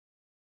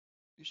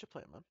You should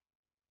play it, man.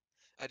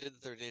 I did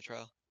the 30-day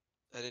trial.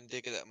 I didn't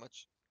dig it that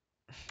much.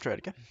 Try it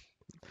again.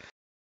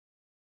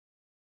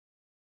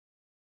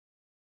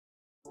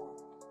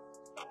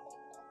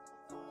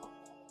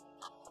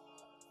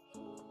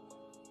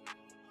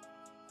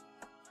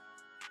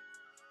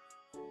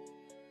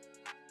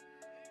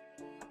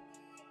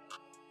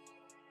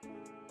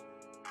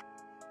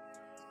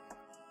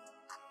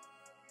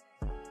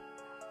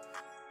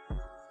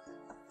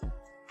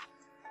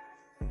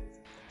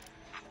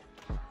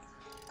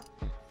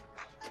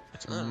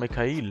 It's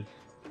Mikhail.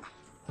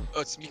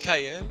 Oh, it's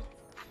Mikhail?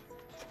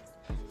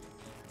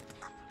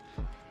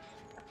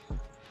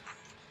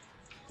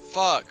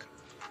 Fuck.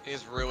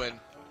 He's ruined.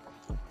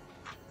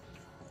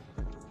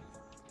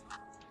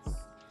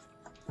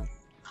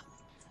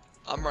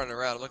 I'm running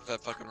around looking for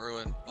that fucking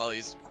ruin while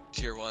he's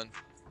tier 1.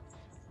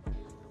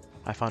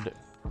 I found it.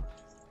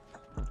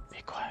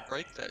 Be quiet.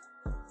 Break that.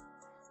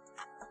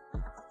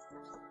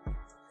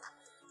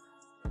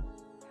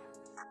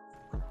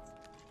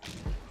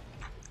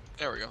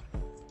 There we go.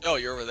 Oh,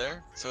 you're over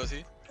there? So is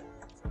he?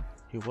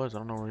 He was. I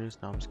don't know where he is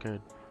now. I'm scared.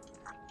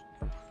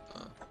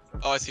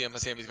 Oh, I see him. I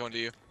see him. He's going to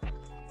you.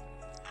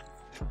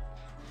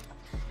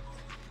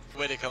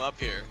 Way to come up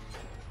here.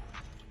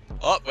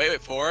 Oh,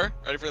 wait. 4.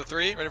 Ready for the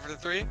 3? Ready for the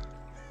 3?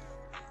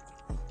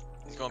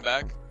 He's going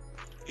back.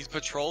 He's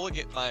patrol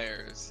against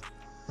Myers.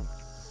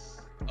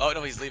 Oh,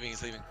 no, he's leaving.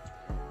 He's leaving.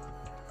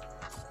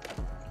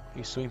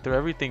 You swing through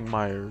everything,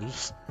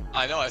 Myers.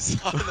 I know, I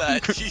saw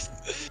that. Jeez,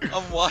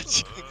 I'm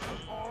watching.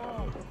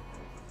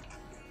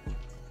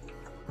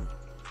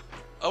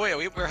 Oh, wait,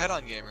 we're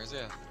head-on gamers,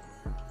 yeah.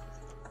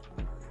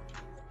 I'm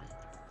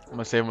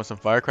gonna save him with some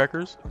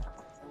firecrackers.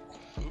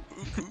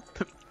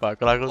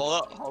 Hold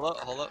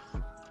up.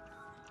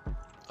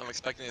 I'm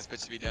expecting this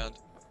bitch to be down.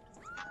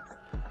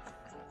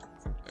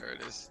 There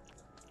it is.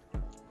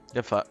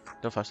 You have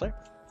flashlight?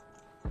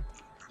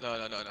 No.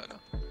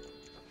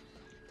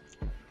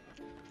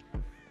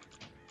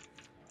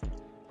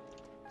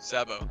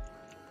 Sabo.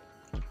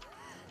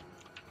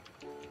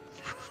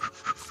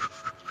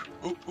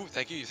 Ooh,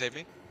 thank you saved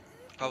me.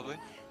 Probably.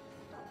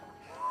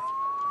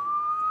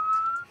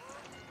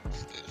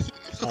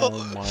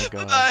 Oh my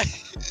god. Bye.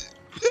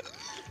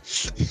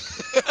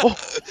 Oh.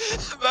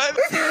 Bye.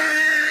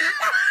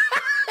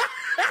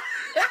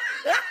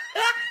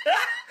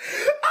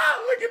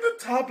 Look at the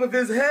top of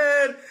his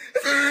head. Look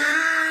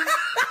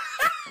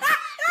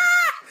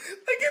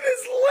at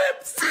his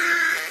lips.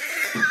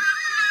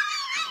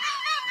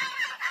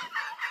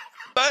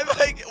 Bye.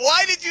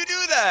 Why did you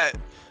do that?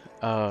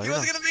 He You wasn't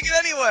know, gonna make it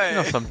anyway. you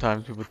know,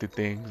 sometimes people do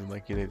things and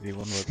like they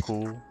want to look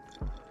cool. You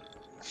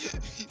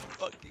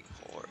fucking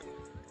whore.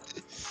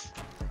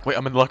 Wait,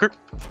 I'm in the locker.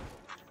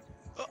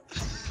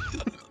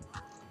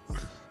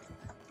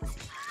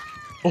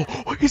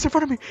 Oh, he's in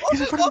front of me.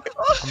 He's in front of me.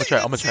 I'm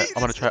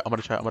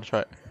gonna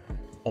try it.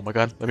 Oh my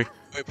god, let me.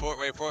 Wait for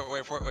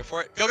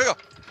it. Go.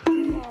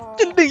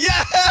 Chilling.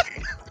 Yeah!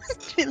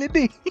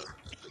 Chilling.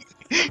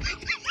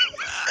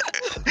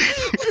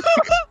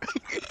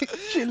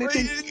 Wait,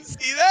 you didn't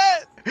see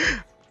that?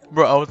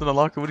 Bro, I was in the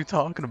locker. What are you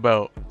talking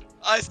about?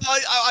 I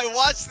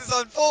watched this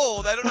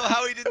unfold. I don't know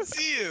how he didn't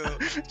see you.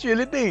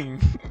 Chilling.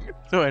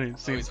 So I didn't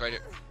see. Oh, he's right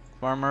here.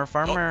 Farmer.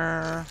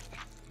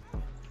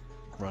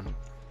 Run.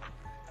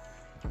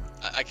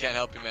 I can't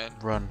help you, man.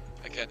 Run.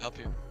 I can't help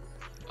you.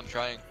 I'm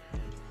trying.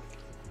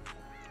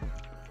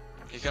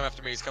 He's coming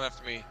after me.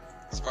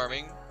 He's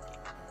farming.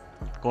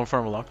 Go in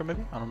front of a locker,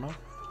 maybe? I don't know.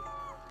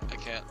 I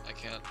can't.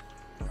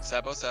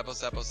 Sabo.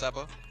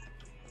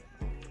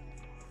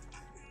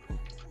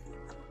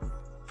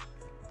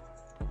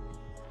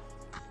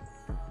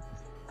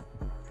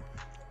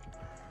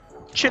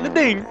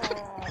 Chilling.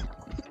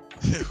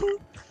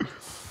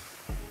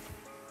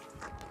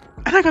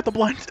 And I got the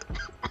blind.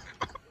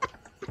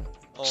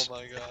 Oh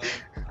my god.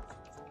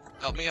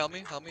 Help me. Oh,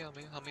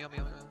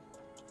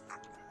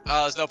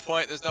 there's no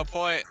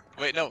point.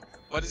 Wait, no.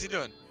 What is he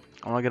doing?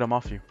 I want to get him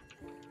off you.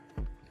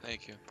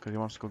 Thank you. Because he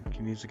wants to go. He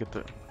needs to get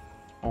the.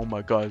 Oh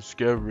my god, it's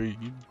scary.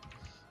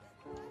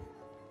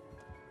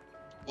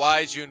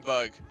 Why,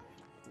 Junebug?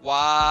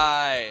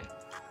 Why?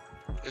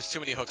 There's too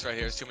many hooks right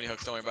here. Don't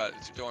worry about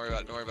it. Don't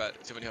worry about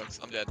it. Too many hooks.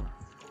 I'm dead.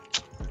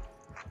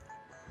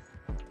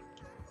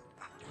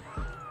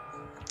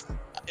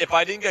 If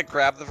I didn't get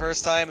grabbed the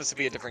first time, this would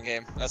be a different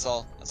game. That's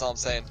all I'm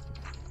saying.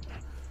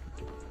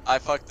 I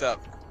fucked up.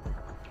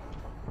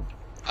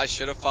 I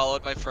should have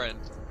followed my friend.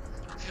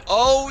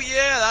 Oh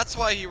yeah, that's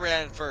why he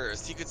ran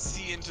first. He could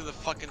see into the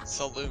fucking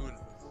saloon.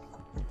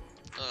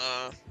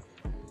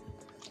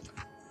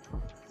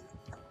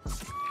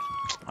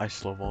 I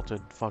slow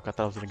vaulted. Fuck, I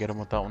thought I was gonna get him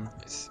with that one.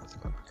 Let's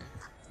go over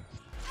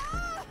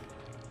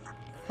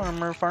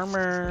here.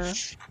 Farmer.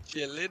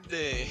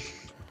 Chilinde.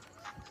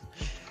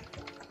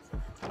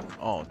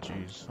 Oh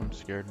jeez, I'm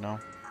scared now.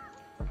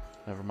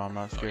 Never mind, I'm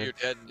not Oh, scared. you're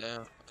dead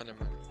now. Oh,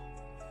 never mind.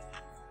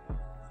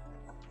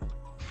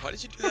 Why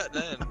did you do that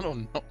then? I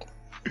don't know.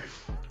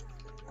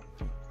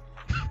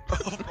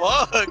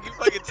 Oh fuck! You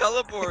fucking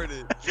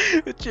teleported.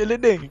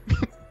 Chilling.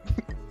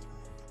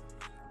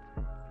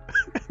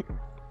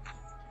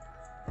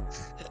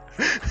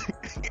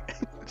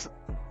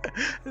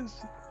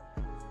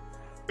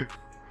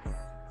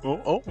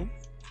 Oh.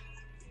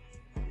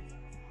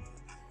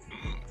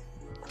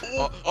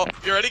 Oh,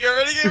 get ready, get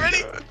ready, get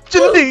ready!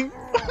 Chilling.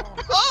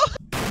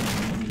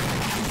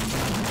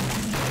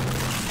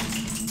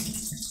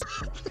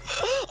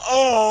 Oh!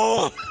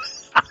 Oh!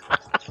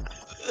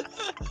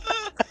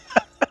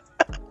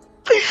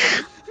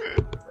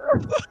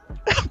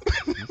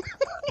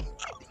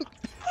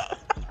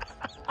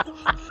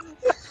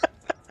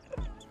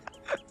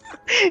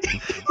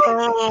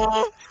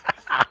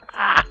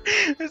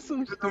 That's so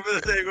Go for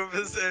the save, go for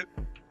the save.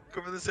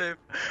 Go for the save.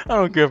 I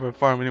don't care if I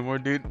farm anymore,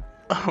 dude.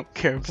 I don't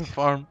care if I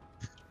farm.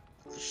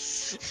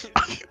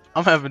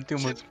 I'm having too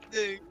much.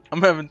 Ding.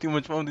 I'm having too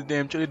much fun with the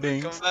damn chili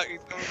dings. Come back, he's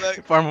coming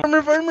back.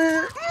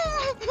 Farmer.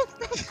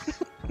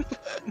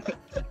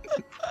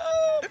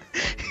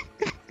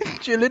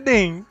 Chili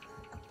ding.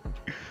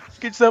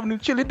 Get yourself a new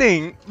chili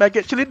ding. Back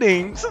at chili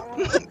dings.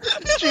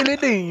 Chili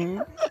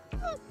ding.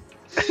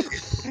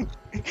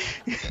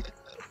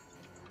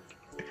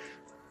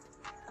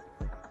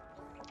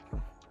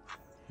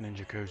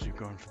 Ninja Kozu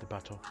going for the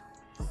battle.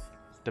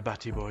 The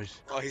Batty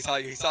boys. Oh, he saw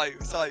you, he saw you,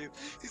 he saw you,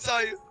 he saw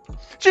you.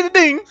 Chili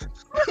ding.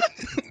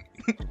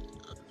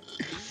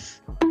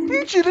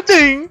 Chili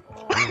ding.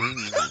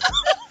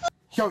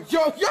 Yo!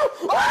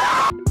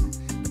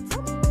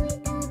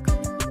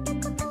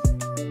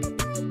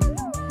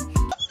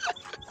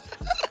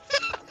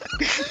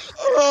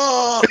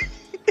 Oh!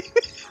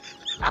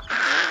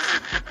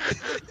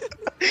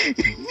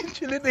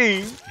 Chili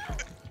ding.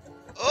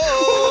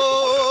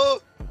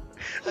 Oh!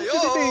 Chili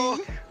Yo!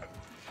 ding.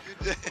 You're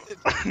dead.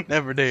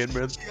 Never dead,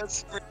 brother. You got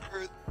sprint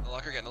first. In the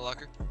locker, get in the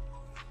locker.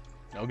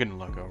 I'll get in the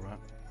lock, alright.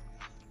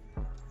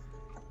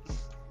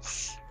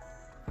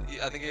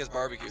 I think he has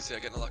barbecue, so yeah,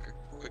 get in the locker.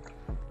 Quick.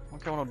 I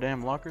don't care about no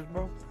damn lockers,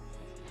 bro.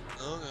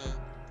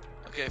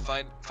 Okay. Okay,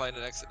 find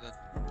an exit then.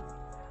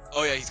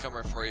 Oh yeah, he's coming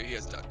right for you. He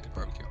has duck and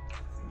barbecue.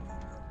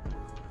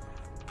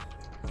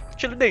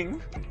 Chili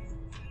ding.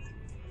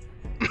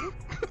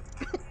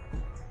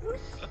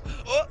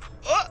 Oh!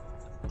 Oh!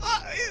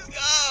 Oh! He's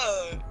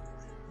gone!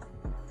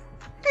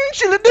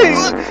 Chili ding.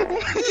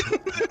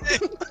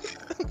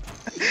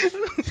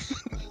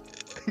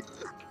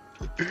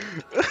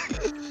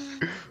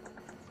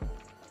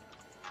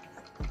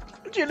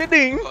 Chili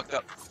ding. Fucked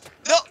up.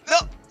 No! No!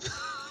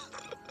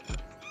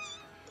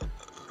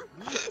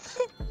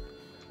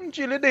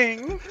 Chili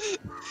ding.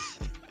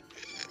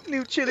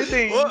 New chili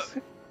dings. What?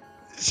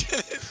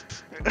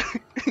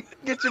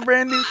 Get your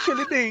brand new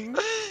chili ding.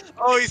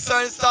 Oh, he's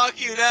starting to stalk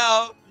you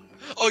now.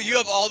 Oh, you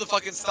have all the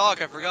fucking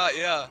stock. I forgot.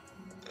 Yeah.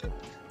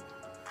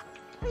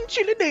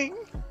 Chili ding.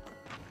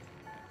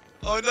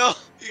 Oh no!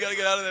 You gotta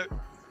get out of there.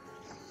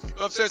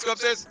 Go upstairs. Go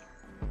upstairs.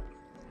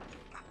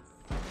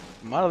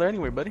 I'm out of there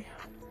anyway, buddy.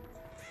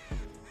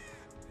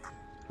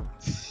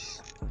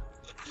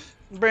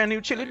 Brand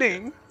new chili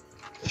ding.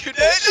 You're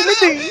dead. Chili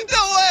ding.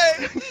 No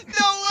way!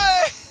 No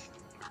way!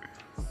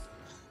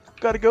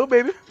 Gotta go,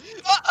 baby.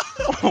 Ah!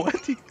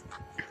 What?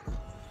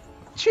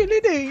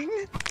 Chili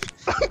ding.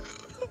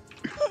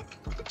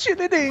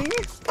 Chili ding.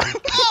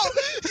 Oh!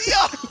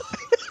 Yo!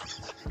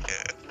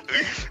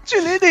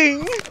 Chili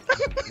ding.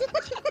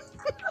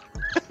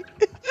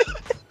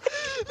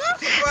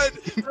 Run!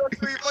 Run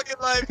for your fucking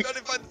life! Go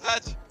to find the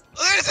patch.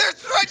 Oh, there it is! There!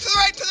 To the right! To the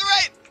right! To the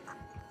right!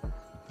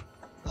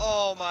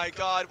 Oh my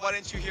god! Why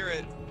didn't you hear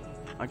it?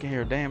 I can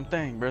hear a damn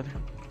thing, brother.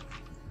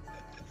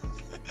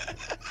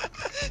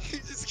 You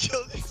just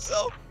killed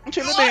yourself.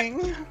 Chili What?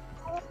 ding.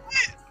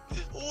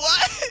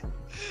 What?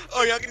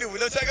 Oh, y'all can do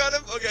window tag on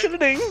him? Okay. Chili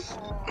ding.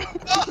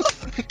 Oh.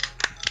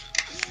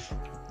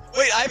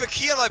 Wait, I have a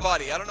key on my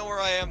body. I don't know where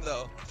I am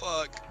though.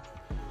 Fuck.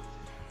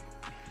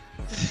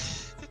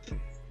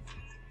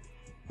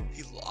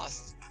 He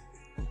lost.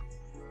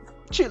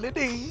 Chili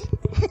ding.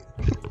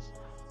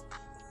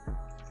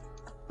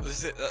 This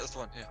is it. That's the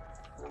one. Yeah.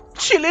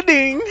 Chili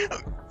ding.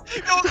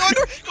 Go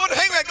under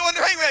hangman. Go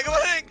under hangman. Go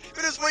under hang.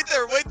 Go just wait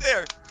there. Wait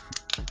there.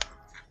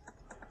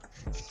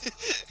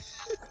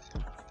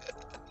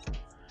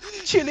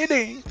 Chili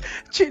ding.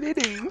 Chili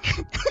ding.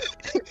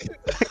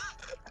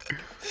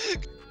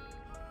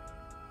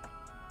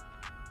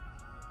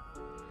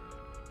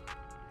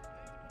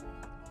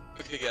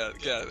 Okay, get out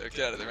of there.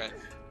 Get out of there, man.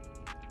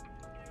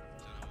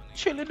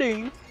 Chili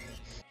ding.